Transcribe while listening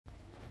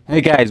Hey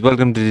guys,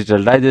 welcome to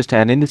Digital Digest,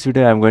 and in this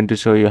video I'm going to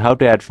show you how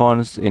to add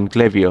fonts in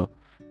Klaviyo.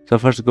 So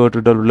first go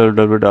to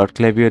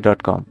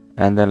www.klaviyo.com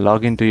and then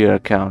log into your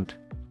account.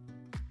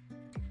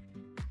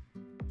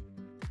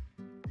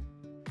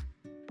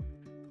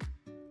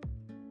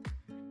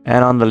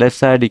 And on the left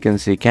side you can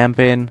see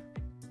campaign.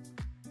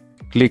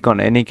 Click on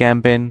any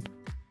campaign.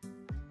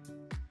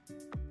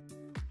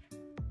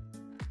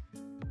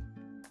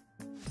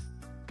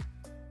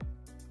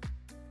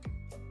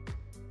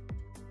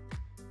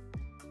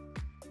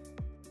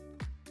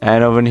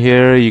 And over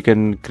here you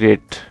can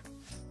click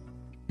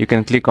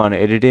on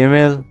edit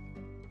email,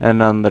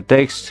 and on the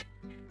text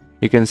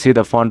you can see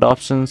the font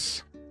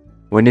options.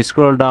 When you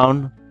scroll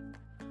down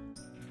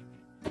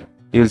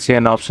you'll see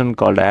an option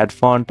called add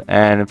font,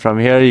 and from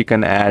here you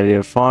can add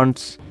your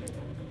fonts.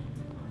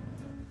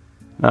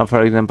 Now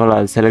for example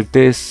I'll select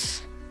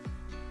this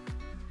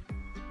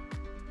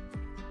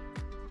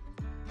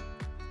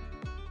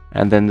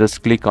and then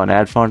just click on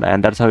add font,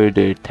 and that's how you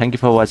do it. Thank you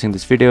for watching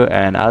this video,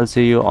 and I'll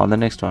see you on the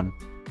next one.